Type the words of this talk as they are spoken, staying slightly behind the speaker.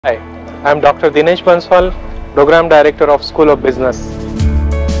Hi, I am Dr. Dinesh Banswal, Program Director of School of Business.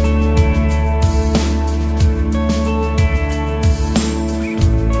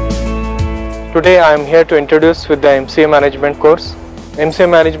 Today I am here to introduce with the MCA Management course. MCA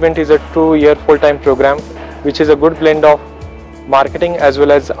Management is a 2-year full-time program which is a good blend of marketing as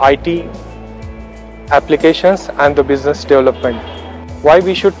well as IT applications and the business development. Why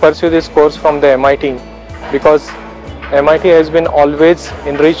we should pursue this course from the MIT? Because MIT has been always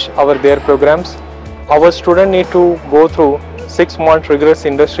enrich their programs. Our students need to go through 6-month rigorous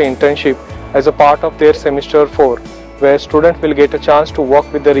industry internship as a part of their semester 4, where students will get a chance to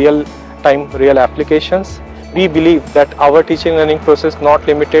work with the real applications. We believe that our teaching learning process not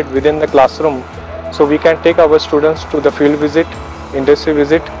limited within the classroom, so we can take our students to the field visit, industry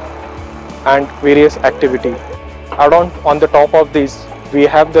visit and various activity. On the top of this, we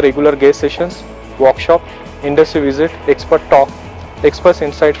have the regular guest sessions, workshop, industry visit, expert talk, experts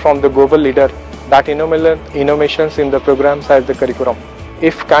insight from the global leader that innovations in the programs as the curriculum.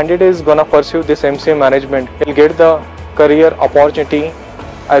 If candidate is gonna pursue this MCA management, he'll get the career opportunity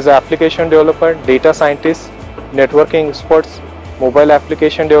as an application developer, data scientist, networking experts, mobile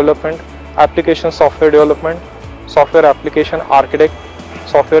application development, application software development, software application architect,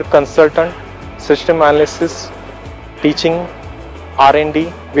 software consultant, system analysis, teaching,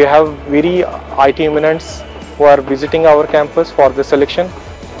 R&D. We have very IT eminents who are visiting our campus for the selection.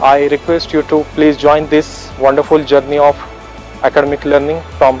 I request you to please join this wonderful journey of academic learning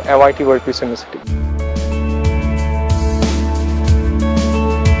from MIT-WPU University.